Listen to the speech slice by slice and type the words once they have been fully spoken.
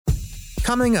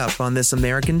Coming up on This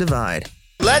American Divide.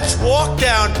 Let's walk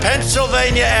down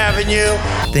Pennsylvania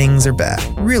Avenue. Things are bad,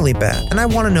 really bad, and I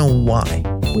want to know why.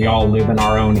 We all live in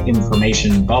our own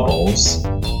information bubbles.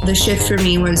 The shift for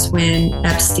me was when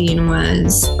Epstein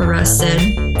was arrested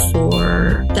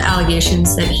for the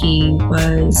allegations that he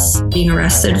was being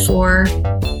arrested for.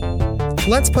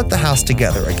 Let's put the house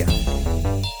together again.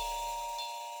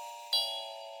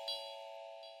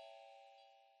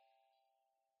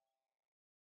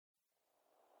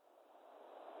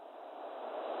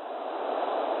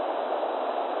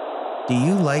 Do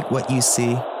you like what you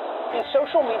see? Is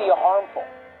social media harmful?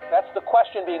 That's the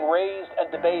question being raised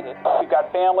and debated. We've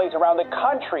got families around the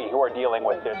country who are dealing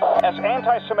with this, as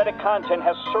anti-Semitic content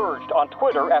has surged on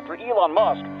Twitter after Elon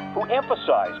Musk, who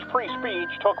emphasized free speech,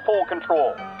 took full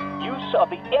control. Use of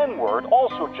the N-word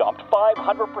also jumped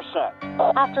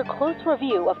 500%. After close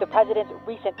review of the president's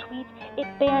recent tweets, it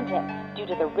banned him due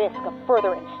to the risk of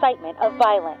further incitement of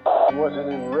violence. It was an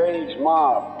enraged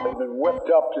mob. They've been whipped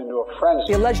up into a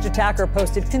frenzy. The alleged attacker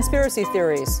posted conspiracy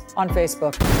theories on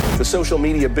Facebook. The social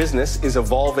media business is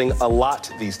evolving a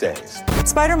lot these days.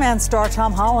 Spider-Man star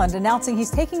Tom Holland announcing he's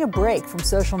taking a break from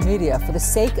social media for the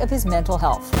sake of his mental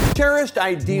health. Cherished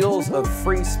ideals of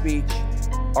free speech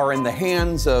are in the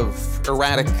hands of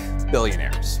erratic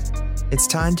billionaires. It's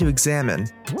time to examine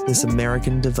this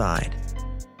American divide.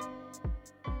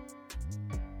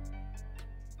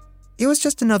 It was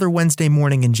just another Wednesday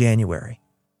morning in January,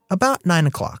 about 9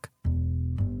 o'clock.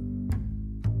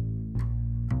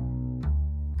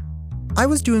 I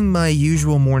was doing my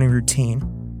usual morning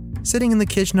routine, sitting in the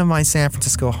kitchen of my San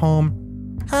Francisco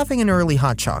home, having an early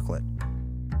hot chocolate.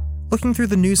 Looking through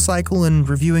the news cycle and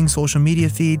reviewing social media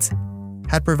feeds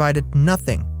had provided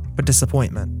nothing but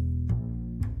disappointment.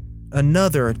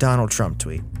 Another Donald Trump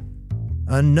tweet.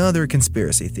 Another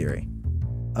conspiracy theory.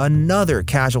 Another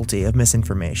casualty of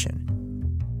misinformation.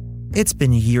 It's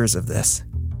been years of this.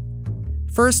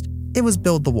 First, it was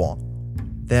build the wall.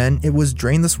 Then it was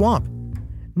drain the swamp.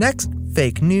 Next,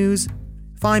 fake news.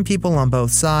 Find people on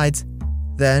both sides.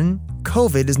 Then,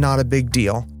 COVID is not a big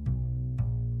deal.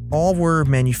 All were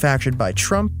manufactured by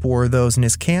Trump or those in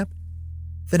his camp,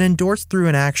 then endorsed through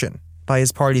inaction by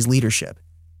his party's leadership.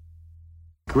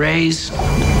 Gray's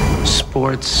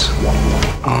Sports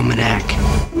Almanac.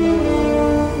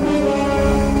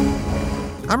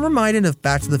 I'm reminded of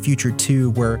Back to the Future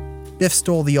 2, where Biff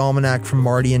stole the almanac from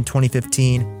Marty in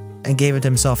 2015 and gave it to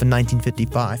himself in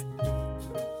 1955.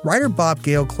 Writer Bob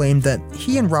Gale claimed that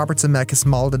he and Robert Zemeckis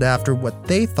modeled it after what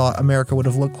they thought America would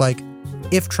have looked like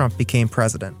if Trump became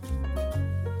president.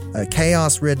 A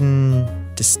chaos-ridden,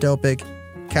 dystopic,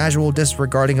 casual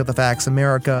disregarding of the facts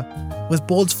America, with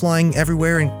bullets flying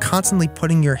everywhere and constantly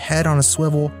putting your head on a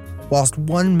swivel, whilst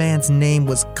one man's name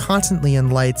was constantly in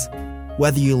lights,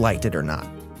 whether you liked it or not.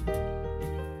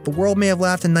 The world may have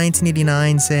laughed in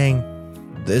 1989 saying,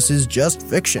 "This is just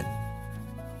fiction."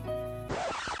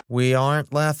 We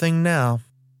aren't laughing now.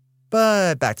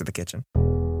 But back to the kitchen.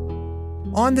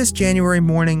 On this January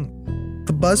morning,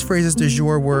 the buzz phrases du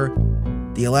jour were,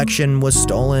 "The election was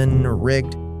stolen or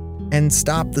rigged," and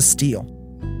 "Stop the steal."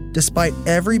 Despite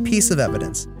every piece of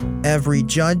evidence, every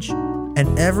judge,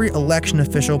 and every election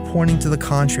official pointing to the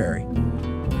contrary,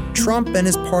 Trump and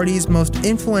his party's most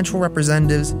influential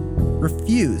representatives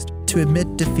refused to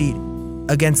admit defeat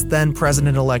against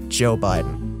then-President-elect Joe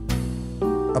Biden.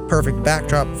 A perfect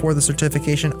backdrop for the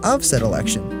certification of said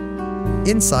election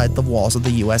inside the walls of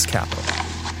the U.S. Capitol.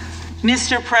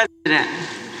 Mr. President,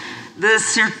 the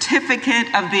certificate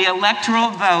of the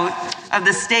electoral vote of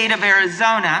the state of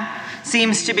Arizona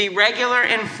seems to be regular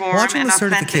in form Watching and the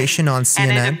certification on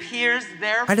CNN,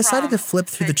 I decided to flip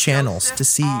through the channels to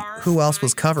see who else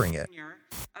was covering it.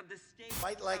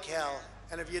 Fight like hell.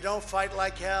 And if you don't fight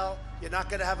like hell, you're not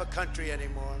going to have a country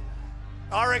anymore.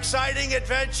 Our exciting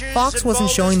adventures. Fox wasn't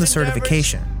showing the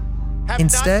certification.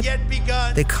 Instead,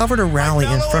 they covered a rally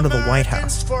in front of the White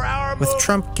House, with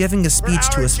Trump giving a speech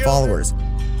to his followers,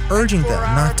 urging them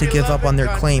not to give up on their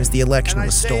claims the election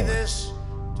was stolen.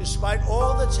 Despite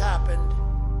all that's happened,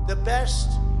 the best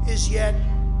is yet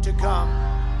to come.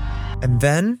 And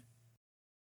then,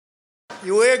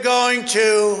 we're going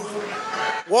to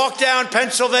walk down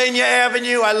Pennsylvania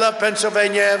Avenue. I love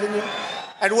Pennsylvania Avenue.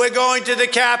 And we're going to the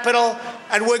Capitol,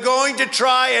 and we're going to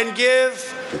try and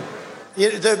give...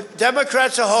 The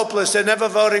Democrats are hopeless. They're never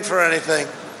voting for anything.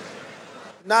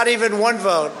 Not even one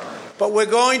vote. But we're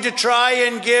going to try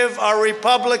and give our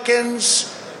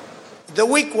Republicans, the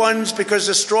weak ones, because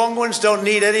the strong ones don't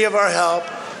need any of our help,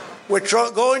 we're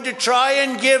going to try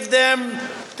and give them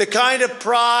the kind of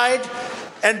pride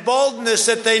and boldness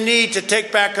that they need to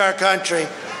take back our country.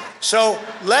 So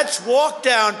let's walk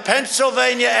down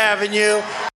Pennsylvania Avenue.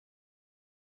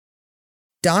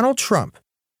 Donald Trump,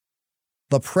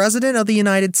 the President of the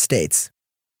United States,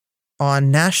 on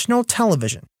national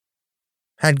television,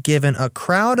 had given a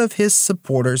crowd of his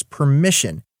supporters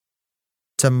permission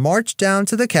to march down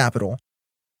to the Capitol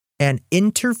and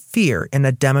interfere in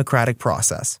the democratic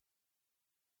process.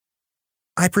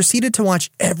 I proceeded to watch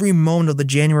every moment of the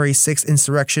January 6th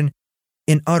insurrection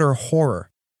in utter horror.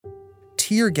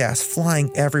 Tear gas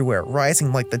flying everywhere,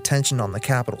 rising like the tension on the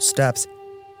Capitol steps,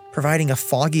 providing a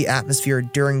foggy atmosphere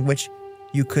during which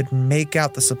you could make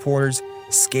out the supporters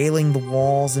scaling the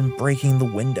walls and breaking the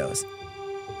windows.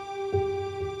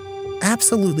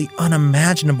 Absolutely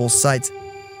unimaginable sights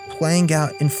playing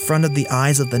out in front of the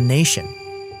eyes of the nation.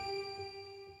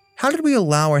 How did we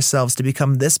allow ourselves to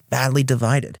become this badly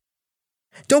divided?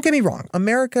 Don't get me wrong,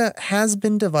 America has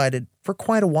been divided for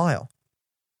quite a while.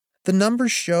 The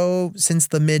numbers show since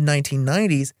the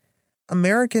mid-1990s,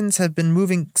 Americans have been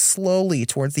moving slowly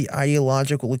towards the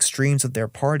ideological extremes of their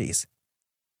parties.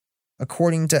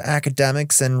 According to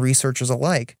academics and researchers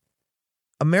alike,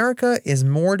 America is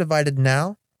more divided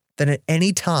now than at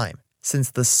any time since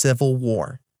the Civil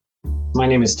War. My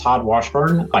name is Todd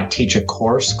Washburn. I teach a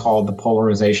course called The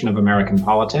Polarization of American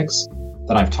Politics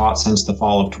that I've taught since the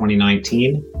fall of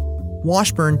 2019.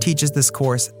 Washburn teaches this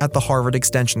course at the Harvard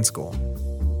Extension School.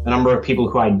 The number of people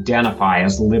who identify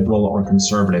as liberal or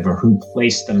conservative or who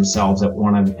place themselves at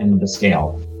one end of the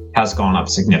scale has gone up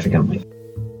significantly.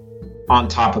 On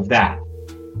top of that,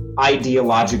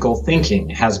 ideological thinking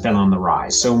has been on the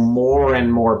rise. So more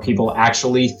and more people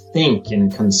actually think in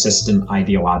consistent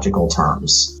ideological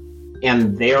terms.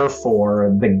 And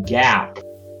therefore, the gap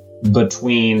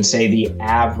between, say, the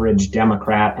average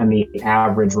Democrat and the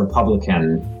average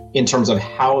Republican in terms of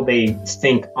how they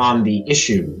think on the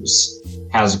issues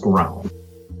has grown.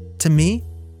 To me,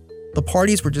 the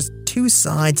parties were just two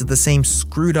sides of the same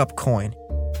screwed up coin.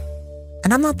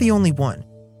 And I'm not the only one.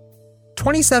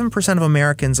 27% of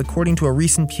Americans, according to a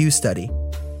recent Pew study,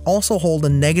 also hold a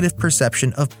negative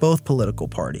perception of both political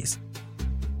parties.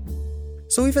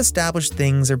 So we've established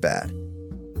things are bad.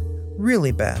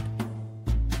 Really bad.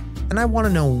 And I want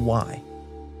to know why.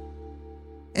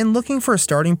 In looking for a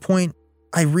starting point,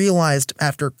 I realized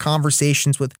after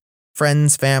conversations with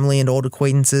friends, family, and old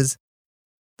acquaintances,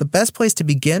 the best place to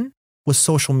begin was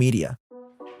social media.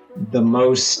 The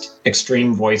most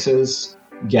extreme voices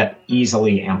get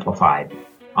easily amplified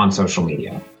on social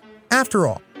media. After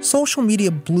all, social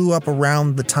media blew up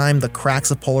around the time the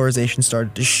cracks of polarization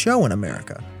started to show in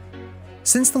America.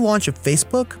 Since the launch of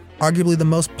Facebook, arguably the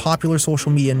most popular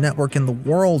social media network in the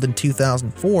world in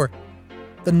 2004,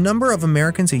 the number of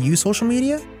Americans who use social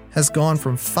media has gone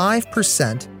from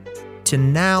 5% to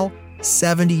now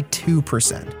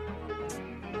 72%.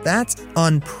 That's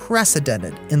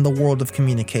unprecedented in the world of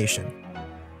communication.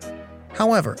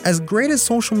 However, as great as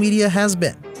social media has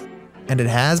been, and it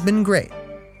has been great,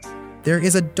 there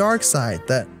is a dark side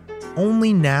that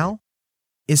only now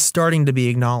is starting to be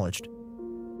acknowledged.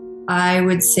 I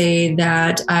would say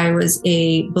that I was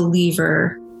a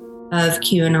believer of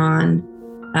QAnon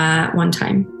at one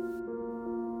time.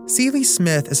 Celie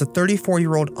Smith is a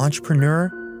 34-year-old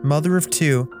entrepreneur, mother of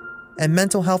two, and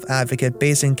mental health advocate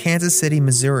based in Kansas City,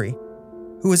 Missouri,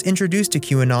 who was introduced to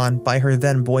QAnon by her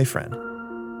then boyfriend.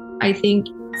 I think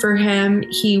for him,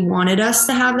 he wanted us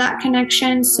to have that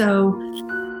connection. So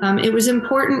it was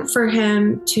important for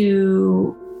him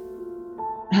to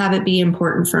have it be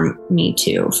important for me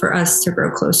too, for us to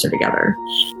grow closer together.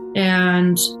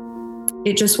 And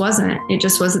it just wasn't. It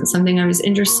just wasn't something I was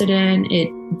interested in.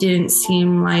 It didn't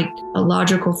seem like a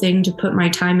logical thing to put my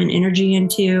time and energy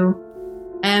into.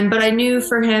 But I knew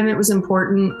for him it was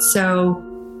important, so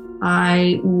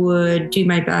I would do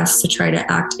my best to try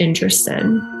to act interested.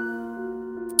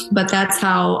 But that's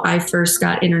how I first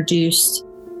got introduced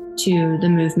to the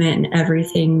movement and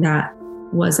everything that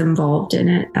was involved in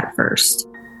it at first.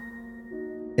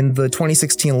 In the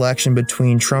 2016 election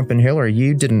between Trump and Hillary,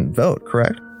 you didn't vote,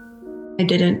 correct? I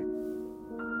didn't.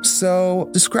 So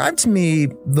describe to me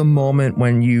the moment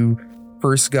when you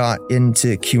first got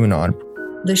into QAnon.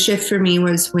 The shift for me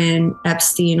was when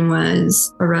Epstein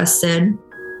was arrested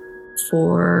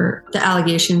for the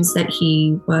allegations that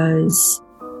he was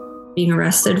being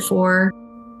arrested for.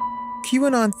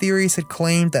 QAnon theories had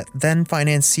claimed that then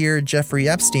financier Jeffrey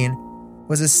Epstein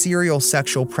was a serial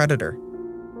sexual predator.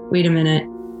 Wait a minute.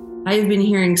 I've been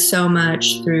hearing so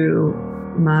much through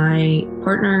my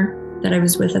partner that I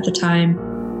was with at the time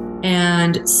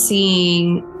and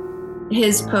seeing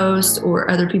his post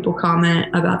or other people comment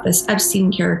about this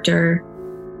Epstein character,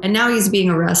 and now he's being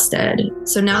arrested.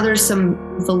 So now there's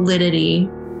some validity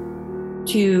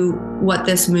to what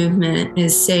this movement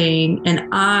is saying, and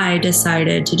I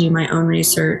decided to do my own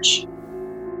research.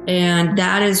 And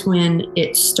that is when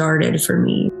it started for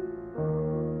me.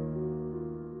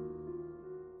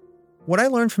 What I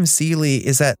learned from Celie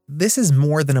is that this is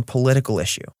more than a political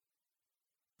issue.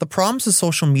 The problems of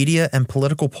social media and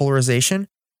political polarization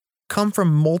come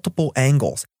from multiple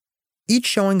angles, each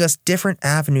showing us different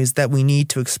avenues that we need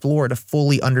to explore to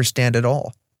fully understand it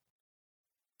all.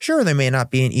 Sure, there may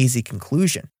not be an easy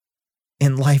conclusion.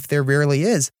 In life, there rarely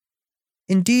is.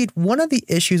 Indeed, one of the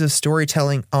issues of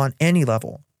storytelling on any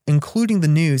level, including the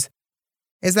news,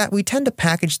 is that we tend to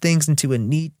package things into a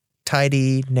neat,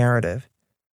 tidy narrative.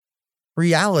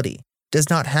 Reality does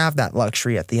not have that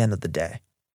luxury at the end of the day.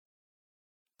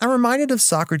 I'm reminded of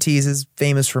Socrates'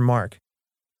 famous remark,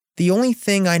 "The only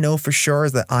thing I know for sure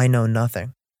is that I know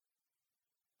nothing."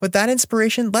 With that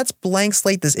inspiration, let's blank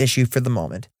slate this issue for the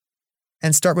moment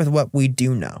and start with what we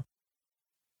do know.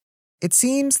 It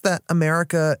seems that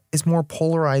America is more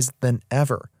polarized than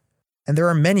ever, and there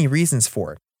are many reasons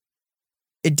for it.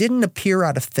 It didn't appear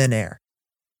out of thin air.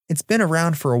 It's been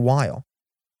around for a while.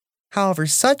 However,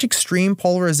 such extreme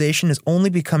polarization has only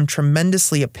become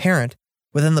tremendously apparent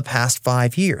within the past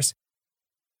 5 years.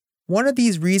 One of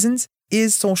these reasons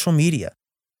is social media.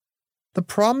 The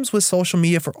problems with social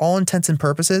media, for all intents and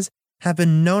purposes, have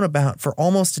been known about for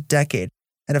almost a decade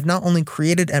and have not only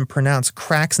created and pronounced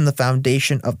cracks in the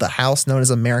foundation of the house known as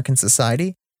American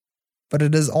society, but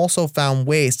it has also found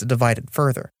ways to divide it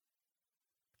further.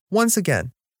 Once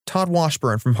again, Todd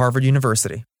Washburn from Harvard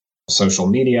University. Social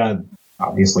media,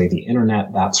 obviously the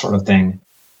internet, that sort of thing,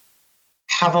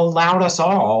 have allowed us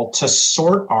all to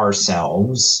sort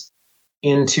ourselves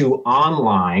into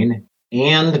online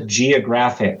and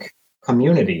geographic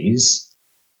communities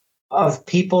of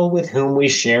people with whom we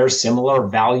share similar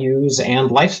values and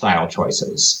lifestyle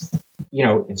choices. You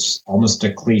know, it's almost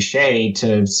a cliche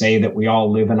to say that we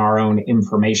all live in our own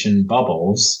information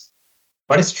bubbles,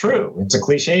 but it's true. It's a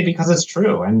cliche because it's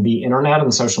true, and the internet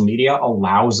and social media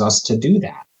allows us to do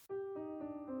that.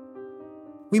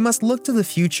 We must look to the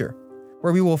future,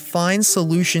 where we will find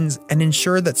solutions and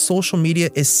ensure that social media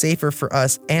is safer for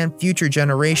us and future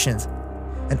generations,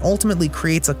 and ultimately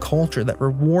creates a culture that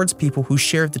rewards people who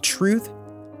share the truth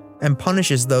and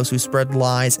punishes those who spread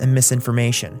lies and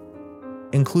misinformation,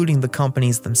 including the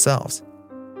companies themselves.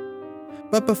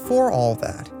 But before all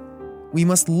that, we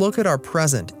must look at our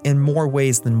present in more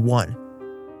ways than one.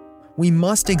 We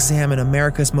must examine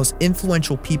America's most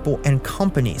influential people and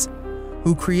companies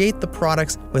who create the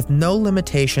products with no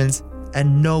limitations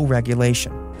and no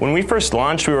regulation. When we first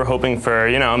launched, we were hoping for,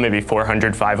 maybe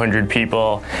 400, 500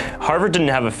 people. Harvard didn't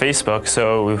have a Facebook,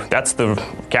 so that's the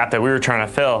gap that we were trying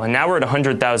to fill. And now we're at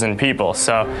 100,000 people,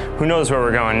 so who knows where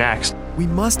we're going next. We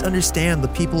must understand the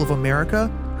people of America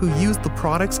who use the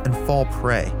products and fall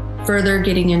prey. Further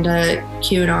getting into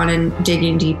QAnon and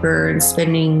digging deeper and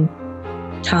spending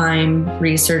time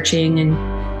researching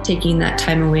and taking that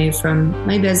time away from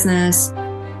my business,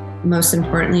 most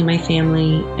importantly, my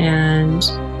family, and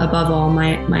above all,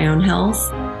 my own health,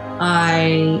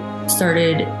 I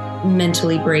started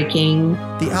mentally breaking.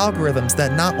 The algorithms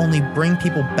that not only bring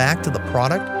people back to the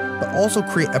product, but also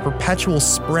create a perpetual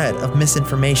spread of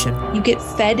misinformation. You get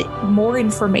fed more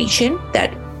information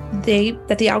that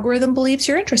the algorithm believes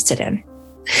you're interested in.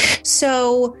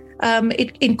 So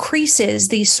it increases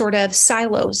these sort of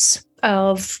silos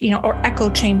of, or echo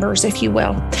chambers, if you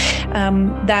will,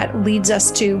 that leads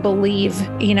us to believe,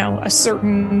 a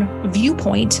certain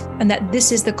viewpoint, and that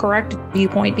this is the correct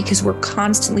viewpoint because we're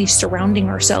constantly surrounding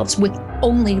ourselves with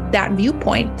only that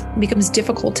viewpoint. It becomes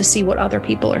difficult to see what other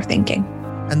people are thinking.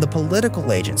 And the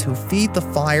political agents who feed the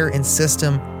fire and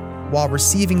system while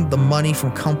receiving the money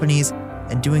from companies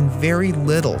and doing very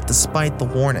little despite the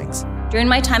warnings. During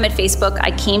my time at Facebook,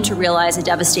 I came to realize a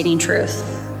devastating truth.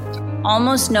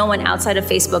 Almost no one outside of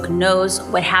Facebook knows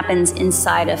what happens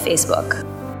inside of Facebook.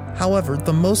 However,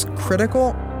 the most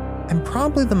critical and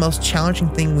probably the most challenging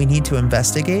thing we need to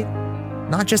investigate,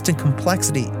 not just in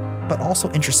complexity, but also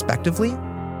introspectively,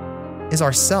 is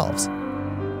ourselves.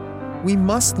 We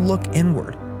must look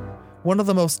inward, one of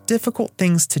the most difficult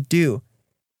things to do,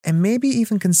 and maybe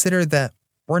even consider that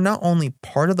we're not only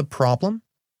part of the problem,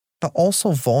 but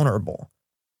also vulnerable.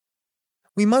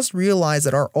 We must realize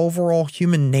that our overall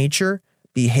human nature,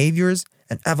 behaviors,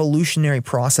 and evolutionary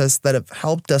process that have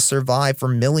helped us survive for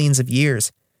millions of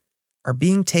years are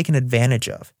being taken advantage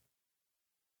of.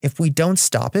 If we don't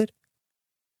stop it,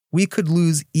 we could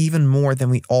lose even more than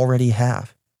we already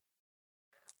have.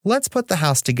 Let's put the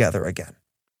house together again.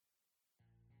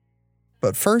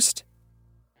 But first,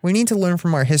 we need to learn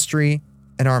from our history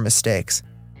and our mistakes.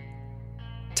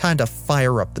 time to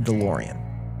fire up the DeLorean.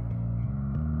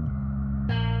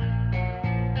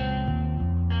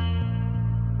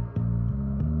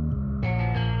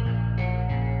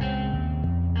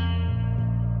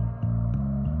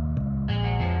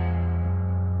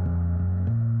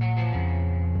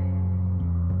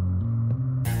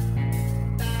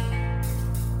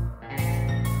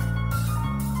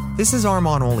 This is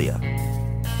Armand Olia.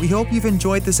 We hope you've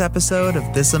enjoyed this episode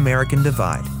of This American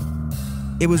Divide.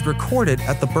 It was recorded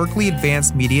at the Berkeley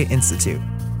Advanced Media Institute.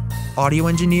 Audio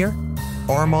engineer,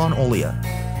 Armand Olia.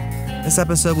 This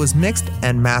episode was mixed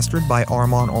and mastered by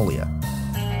Armand Olia.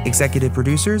 Executive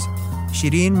producers,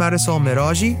 Shireen Marisol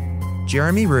Meraji,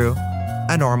 Jeremy Rue,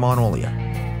 and Armand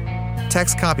Olia.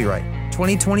 Text copyright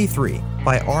 2023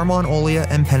 by Armand Olia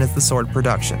and Penneth the Sword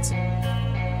Productions.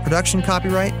 Production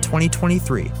copyright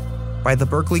 2023 by the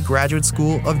Berkeley Graduate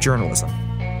School of Journalism.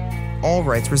 All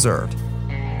rights reserved.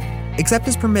 Except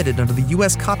as permitted under the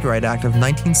U.S. Copyright Act of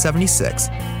 1976,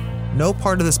 no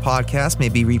part of this podcast may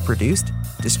be reproduced,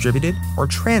 distributed, or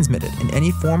transmitted in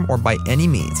any form or by any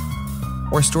means,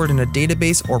 or stored in a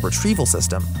database or retrieval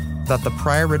system without the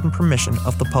prior written permission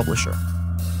of the publisher.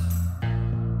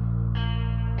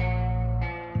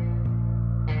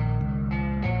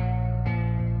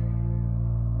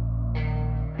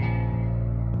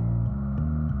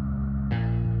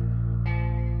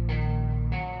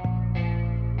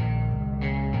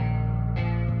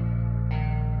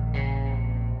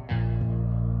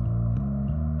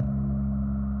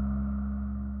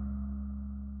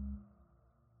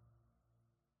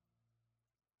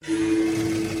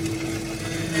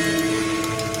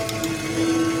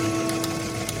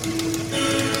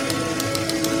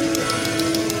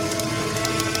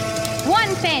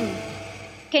 One pen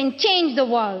can change the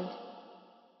world.